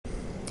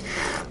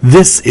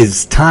This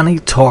is Tani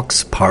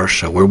Talks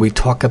Parsha, where we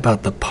talk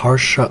about the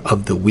Parsha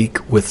of the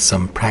week with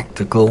some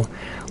practical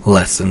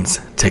lessons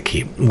to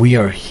keep. We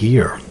are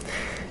here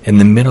in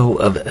the middle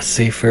of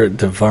Sefer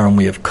Devarim.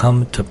 We have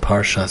come to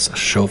Parshas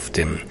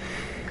Shoftim.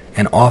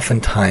 And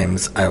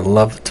oftentimes I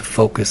love to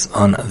focus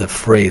on the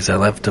phrase, I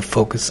love to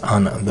focus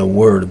on the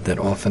word that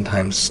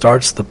oftentimes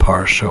starts the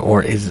Parsha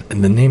or is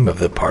the name of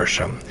the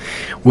Parsha.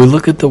 We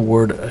look at the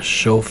word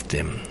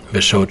Shoftim,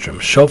 V'shotrim.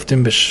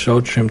 Shoftim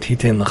v'shotrim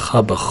titein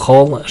lecha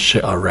b'chol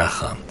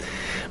she'arecha.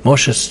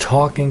 Moshe is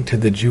talking to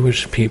the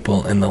Jewish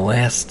people in the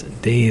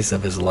last days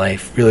of his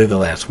life, really the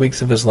last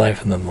weeks of his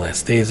life, and then the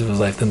last days of his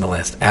life, then the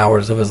last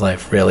hours of his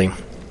life, really.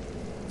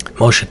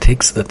 Moshe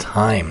takes the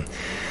time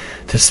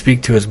to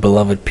speak to his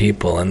beloved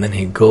people, and then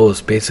he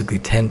goes basically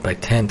tent by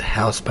tent,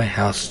 house by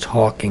house,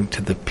 talking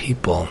to the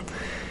people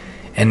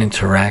and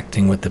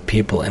interacting with the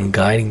people and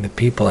guiding the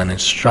people and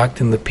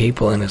instructing the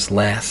people in his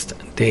last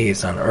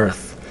days on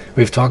earth.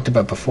 We've talked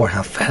about before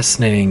how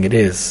fascinating it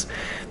is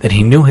that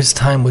he knew his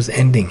time was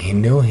ending. He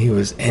knew he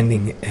was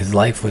ending, his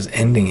life was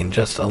ending in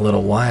just a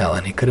little while,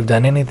 and he could have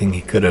done anything.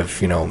 He could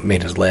have,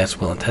 made his last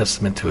will and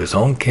testament to his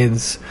own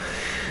kids,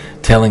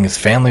 telling his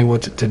family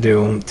what to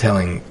do,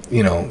 telling,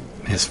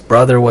 his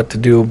brother what to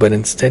do, but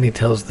instead he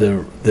tells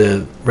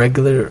the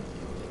regular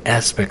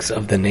aspects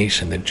of the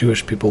nation, the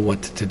Jewish people,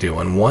 what to do.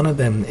 And one of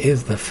them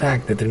is the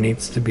fact that there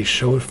needs to be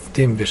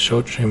Shoftim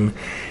v'shotrim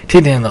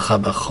titein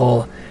lecha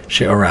b'chol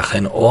she'arecha.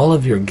 In all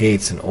of your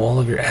gates, in all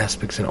of your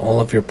aspects, in all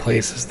of your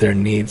places, there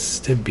needs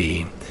to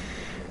be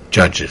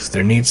judges.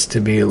 There needs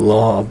to be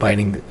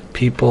law-abiding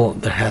people.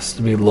 There has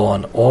to be law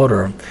and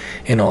order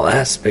in all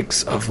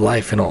aspects of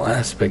life, in all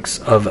aspects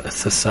of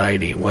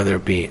society, whether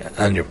it be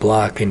on your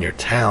block, in your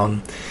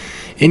town,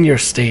 in your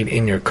state,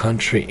 in your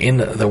country, in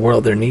the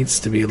world. There needs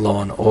to be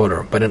law and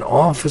order. But an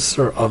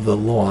officer of the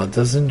law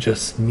doesn't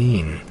just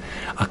mean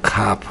a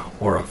cop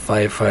or a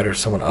firefighter,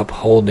 someone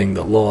upholding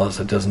the laws.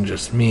 It doesn't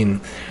just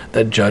mean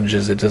the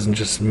judges. It doesn't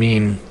just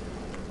mean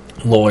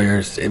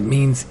lawyers. It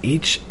means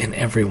each and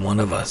every one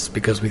of us,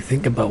 because we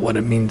think about what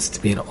it means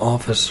to be an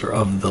officer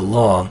of the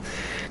law,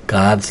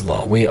 God's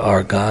law. We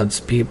are God's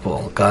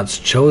people, God's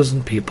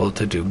chosen people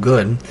to do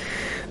good.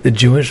 The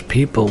Jewish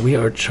people, we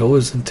are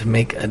chosen to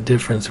make a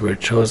difference. We are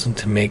chosen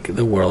to make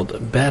the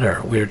world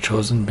better. We are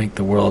chosen to make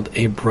the world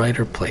a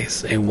brighter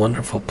place, a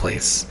wonderful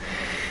place.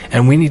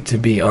 And we need to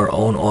be our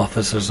own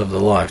officers of the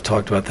law. I've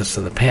talked about this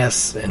in the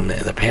past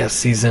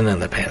season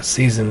and the past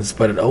seasons,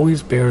 but it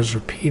always bears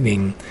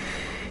repeating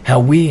how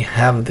we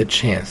have the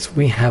chance,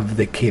 we have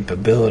the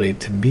capability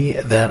to be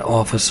that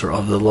officer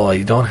of the law.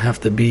 You don't have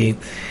to be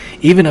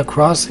even a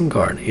crossing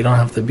guard. You don't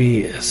have to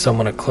be a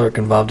clerk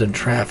involved in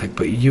traffic,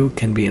 but you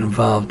can be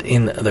involved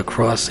in the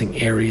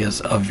crossing areas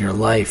of your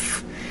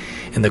life,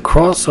 in the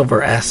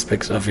crossover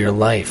aspects of your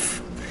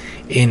life,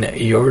 in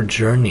your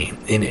journey,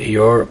 in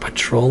your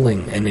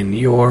patrolling, and in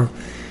your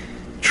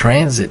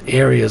transit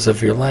areas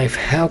of your life.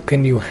 How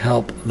can you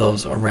help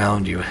those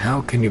around you?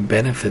 How can you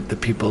benefit the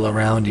people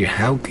around you?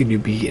 How can you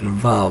be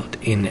involved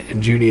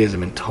in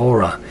Judaism, in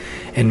Torah,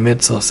 in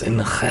mitzvos, in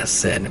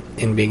chesed,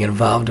 in being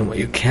involved in what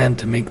you can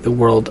to make the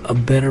world a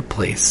better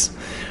place,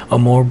 a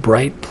more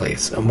bright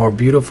place, a more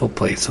beautiful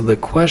place? So the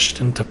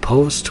question to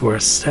pose to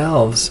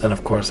ourselves, and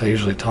of course I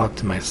usually talk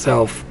to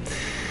myself,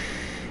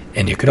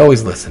 and you could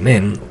always listen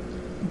in,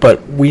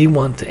 but we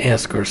want to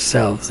ask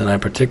ourselves, and I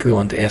particularly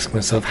want to ask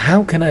myself,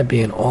 how can I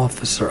be an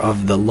officer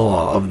of the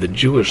law, of the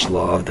Jewish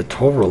law, of the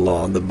Torah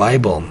law, the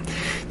Bible,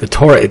 the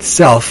Torah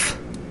itself,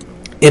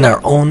 in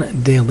our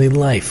own daily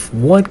life?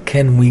 What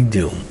can we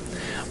do?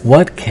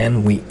 What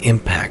can we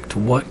impact?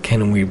 What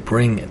can we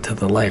bring to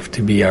the life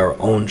to be our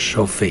own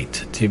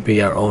shofet, to be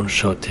our own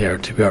shoter,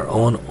 to be our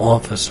own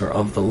officer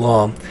of the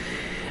law,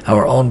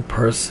 our own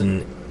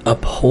person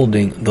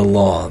upholding the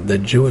law, the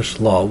Jewish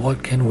law?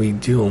 What can we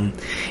do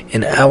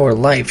in our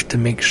life to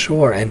make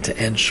sure and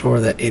to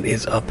ensure that it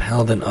is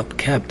upheld and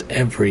upkept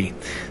every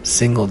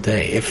single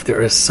day? If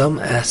there is some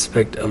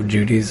aspect of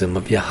Judaism,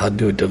 of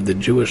Yahadut, of the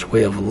Jewish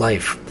way of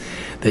life,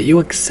 that you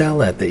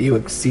excel at, that you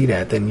exceed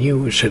at, then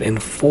you should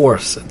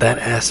enforce that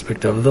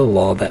aspect of the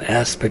law, that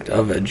aspect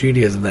of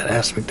Judaism, that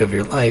aspect of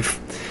your life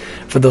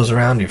for those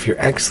around you. If you're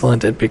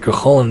excellent at Bikur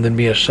Cholim, then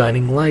be a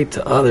shining light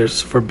to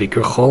others for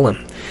Bikur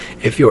Cholim.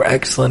 If you're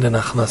excellent in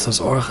Achnasas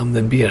Orchim,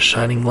 then be a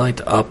shining light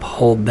to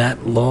uphold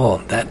that law,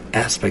 that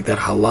aspect, that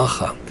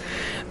halacha,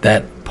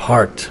 that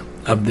part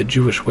of the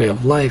Jewish way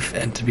of life,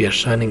 and to be a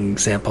shining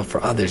example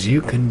for others.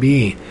 You can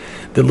be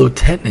the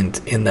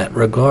lieutenant in that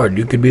regard.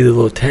 You could be the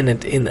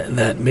lieutenant in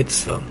that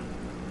mitzvah.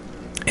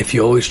 If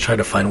you always try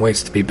to find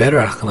ways to be better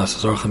at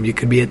Achnasas Orchim, you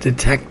could be a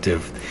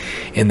detective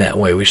in that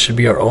way. We should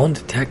be our own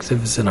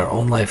detectives in our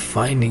own life,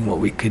 finding what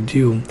we could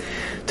do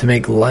to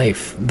make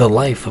life, the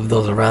life of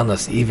those around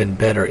us, even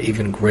better,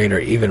 even greater,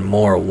 even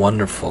more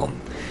wonderful.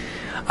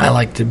 I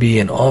like to be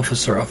an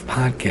officer of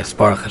podcasts.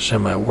 Baruch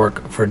Hashem, I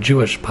work for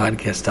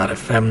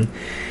JewishPodcast.fm,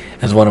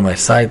 As one of my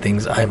side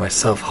things, I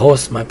myself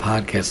host my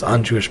podcasts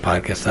on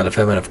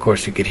JewishPodcast.fm, and of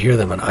course you could hear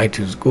them on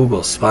iTunes, Google,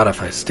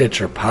 Spotify,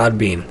 Stitcher,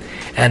 Podbean,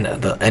 and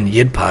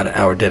YidPod,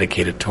 our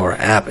dedicated Torah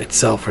app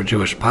itself for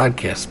Jewish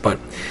podcasts. But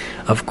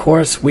of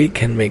course, we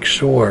can make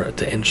sure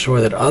to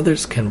ensure that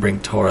others can bring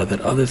Torah,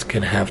 that others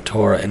can have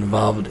Torah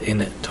involved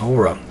in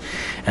Torah.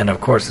 And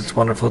of course, it's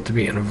wonderful to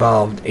be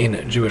involved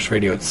in Jewish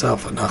radio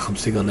itself, Nachum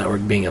Segal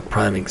Network being a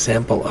prime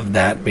example of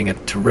that, being a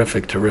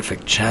terrific,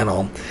 terrific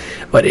channel.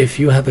 But if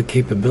you have a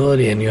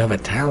capability and you have a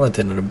talent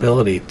and an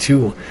ability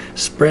to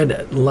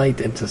spread light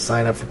and to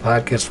sign up for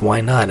podcasts,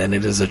 why not? And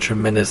it is a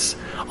tremendous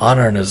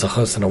honor and as a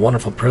host and a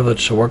wonderful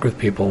privilege to work with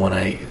people when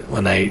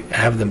I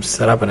have them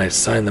set up and I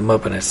sign them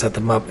up and I set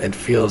them up. It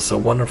feels a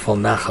wonderful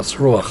nachas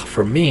ruach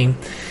for me.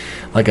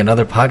 Like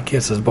another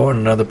podcast is born,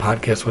 another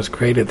podcast was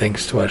created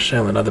thanks to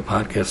Hashem, another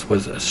podcast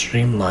was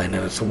streamlined,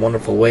 and it's a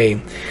wonderful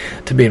way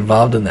to be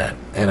involved in that.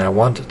 And I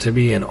want to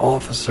be an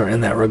officer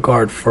in that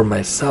regard for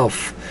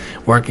myself,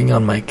 working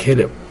on my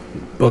kid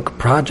book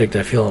project.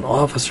 I feel an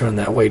officer in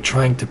that way,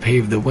 trying to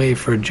pave the way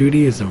for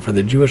Judaism, for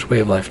the Jewish way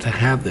of life to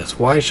have this.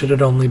 Why should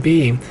it only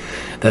be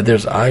that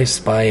there's I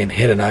Spy and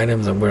hidden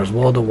items and Where's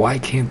Waldo? Why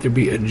can't there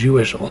be a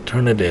Jewish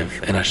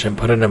alternative? And Hashem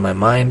put it in my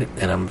mind,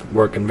 and I'm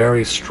working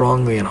very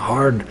strongly and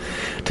hard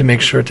to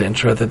make sure to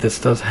ensure that this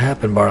does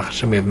happen. Baruch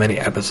Hashem, we have many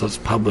episodes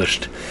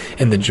published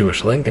in the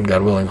Jewish Link, and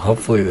God willing,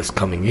 hopefully this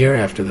coming year,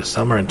 after the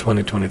summer in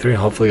 2023,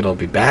 hopefully it'll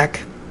be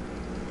back.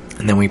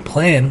 And then we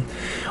plan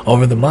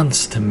over the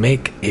months to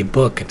make a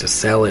book and to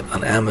sell it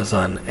on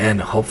Amazon, and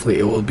hopefully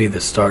it will be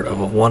the start of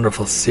a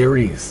wonderful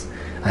series.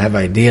 I have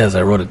ideas.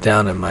 I wrote it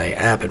down in my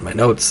app, in my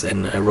notes,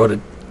 and I wrote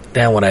it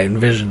down what I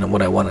envision and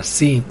what I want to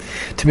see,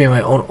 to be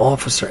my own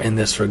officer in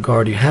this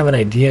regard. You have an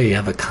idea, you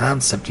have a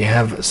concept, you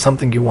have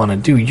something you want to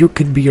do. You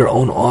could be your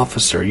own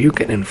officer. You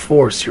can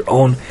enforce your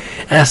own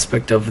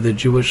aspect of the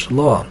Jewish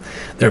law.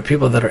 There are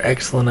people that are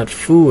excellent at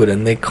food,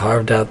 and they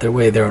carved out their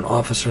way. They're an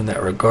officer in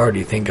that regard.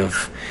 You think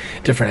of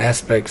different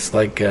aspects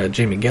like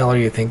Jamie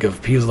Geller, you think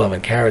of Peas, Love,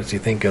 and Carrots, you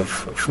think of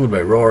Food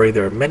by Rory.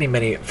 There are many,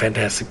 many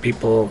fantastic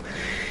people.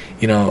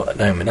 You know,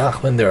 Naomi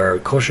Nachman, there are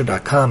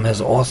kosher.com has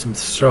awesome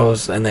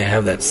shows, and they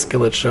have that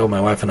skillet show my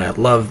wife and I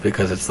love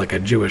because it's like a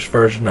Jewish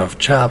version of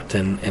Chopped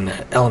and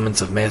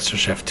elements of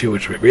MasterChef too,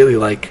 which we really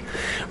like.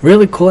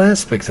 Really cool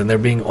aspects, and they're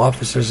being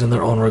officers in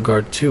their own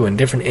regard too, in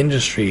different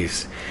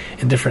industries,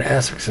 in different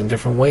aspects, in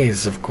different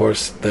ways. Of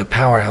course, the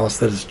powerhouse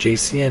that is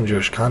JCN,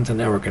 Jewish Content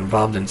Network,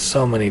 involved in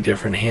so many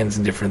different hands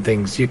and different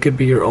things. You could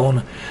be your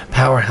own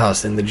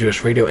powerhouse in the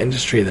Jewish radio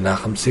industry. The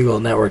Nachum Segal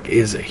Network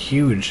is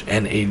huge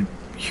and a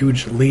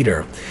huge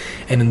leader.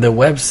 And in the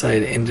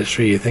website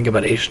industry, you think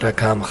about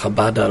H.com,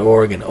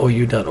 Chabad.org, and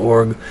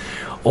OU.org,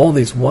 all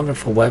these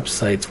wonderful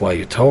websites,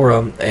 YU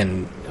Torah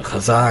and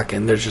Chazak,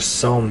 and there's just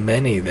so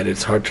many that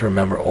it's hard to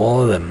remember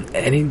all of them.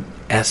 Any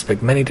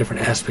aspect, many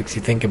different aspects.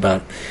 You think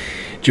about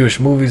Jewish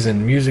movies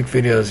and music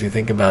videos, you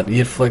think about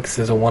Yitflix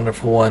is a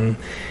wonderful one,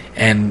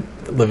 and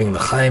Living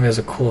L'Chaim is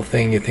a cool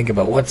thing. You think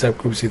about WhatsApp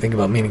groups, you think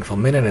about Meaningful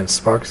Minute and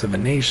Sparks of a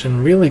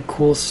Nation, really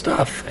cool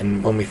stuff.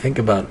 And when we think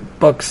about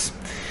books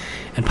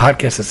and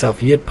podcast itself,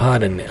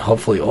 YidPod, and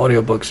hopefully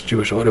audiobooks,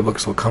 Jewish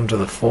audiobooks will come to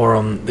the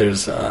forum.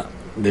 There's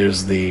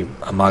the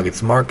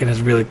Amagit's Market has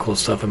really cool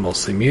stuff, and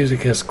mostly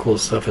music has cool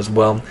stuff as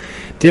well.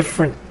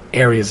 Different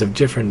areas of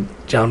different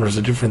genres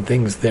of different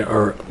things. There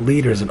are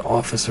leaders and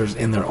officers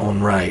in their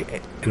own right,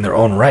 in their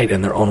own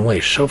way.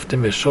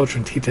 Shoftim is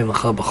Shotrin Titin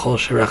L'cha B'chol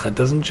Sherecha. It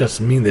doesn't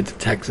just mean the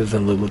detectives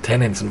and the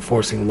lieutenants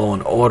enforcing law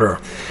and order,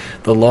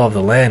 the law of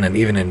the land, and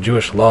even in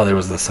Jewish law there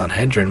was the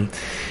Sanhedrin.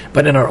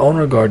 But in our own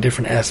regard,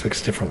 different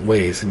aspects, different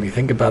ways. And you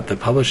think about the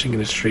publishing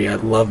industry, I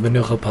love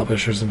Menucha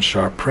Publishers and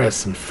Shar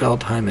Press and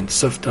Feldheim and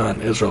Sufta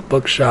and Israel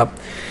Bookshop.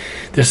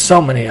 There's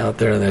so many out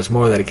there, and there's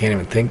more that I can't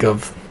even think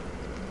of.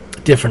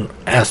 Different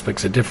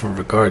aspects of different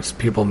regards,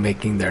 people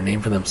making their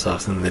name for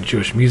themselves in the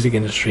Jewish music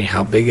industry,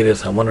 how big it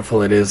is, how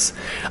wonderful it is.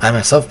 I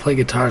myself play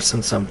guitar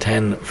since I'm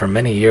 10 for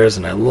many years,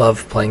 and I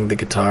love playing the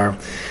guitar.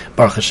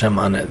 Baruch Hashem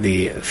on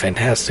the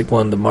fantastic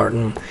one, the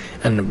Martin,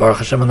 and Baruch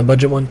Hashem on the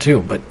budget one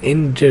too. But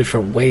in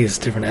different ways,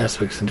 different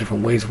aspects, in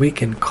different ways, we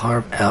can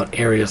carve out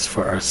areas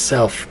for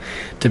ourselves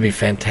to be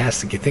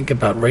fantastic. You think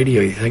about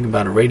radio, you think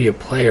about a radio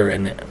player,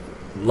 and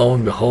lo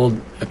and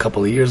behold, a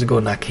couple of years ago,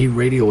 Naki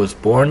Radio was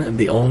born,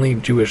 the only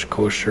Jewish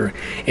kosher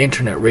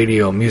internet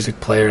radio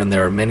music player, and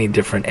there are many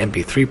different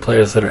MP3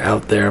 players that are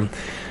out there.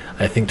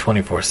 I think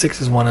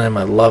 24/6 is one of them.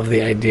 I love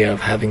the idea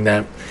of having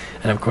that.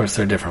 And of course,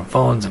 there are different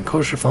phones and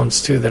kosher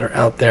phones too that are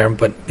out there,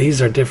 but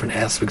these are different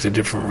aspects of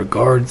different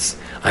regards.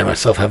 I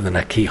myself have the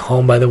Naki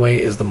Home, by the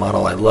way, is the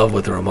model I love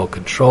with the remote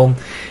control.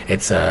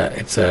 It's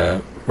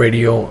a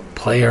radio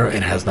player.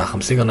 It has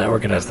Nachum Siegel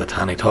Network. It has the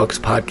Tani Talks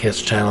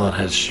podcast channel. It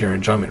has Sheer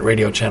Enjoyment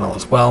radio channel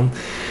as well,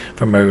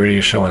 from my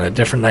radio show on a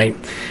different night.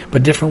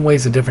 But different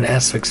ways and different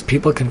aspects.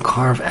 People can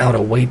carve out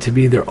a way to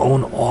be their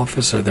own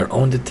officer, their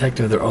own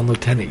detective, their own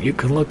lieutenant. You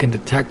can look and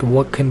detect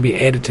what can be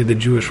added to the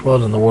Jewish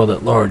world and the world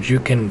at large. You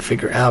can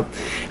figure out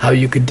how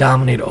you could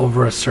dominate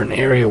over a certain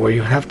area where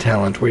you have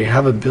talent, where you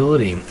have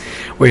ability,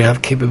 where you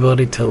have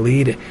capability to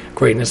lead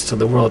greatness to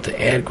the world,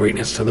 to add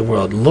greatness to the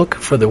world. Look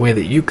for the way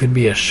that you could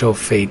be a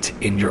shofet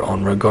in your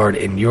own regard,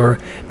 in your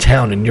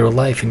town, in your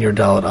life, in your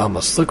Dalet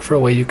Amos. Look for a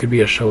way you could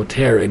be a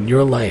shoter in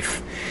your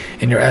life,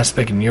 in your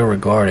aspect, in your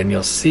regard, and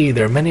you'll see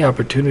there are many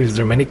opportunities,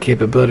 there are many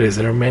capabilities,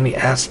 there are many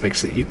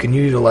aspects that you can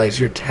utilize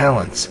your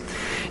talents.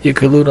 You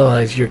can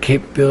utilize your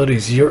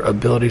capabilities, your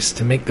abilities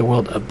to make the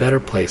world a better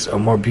place, a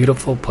more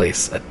beautiful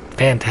place, a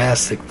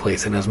fantastic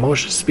place. And as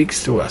Moshe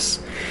speaks to us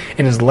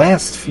in his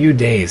last few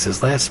days,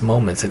 his last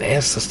moments, and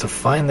asks us to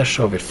find the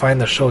shofet, find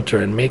the shoter,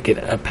 and make it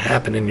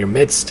happen in your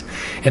midst,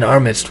 in our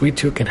midst, we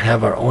too can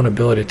have our own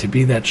ability to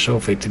be that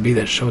shofet, to be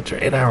that shoter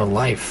in our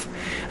life,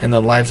 and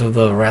the lives of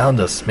those around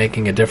us,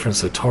 making a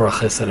difference of Torah,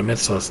 Chesed, and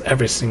Mitzvos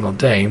every single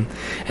day,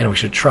 and we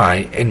should try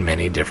in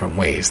many different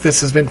ways.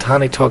 This has been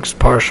Tani Talks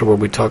Parsha, where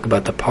we talk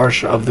about the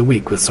Parsha of the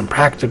week with some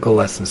practical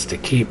lessons to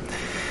keep,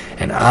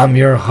 and I'm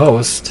your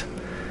host,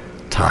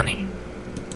 Tani.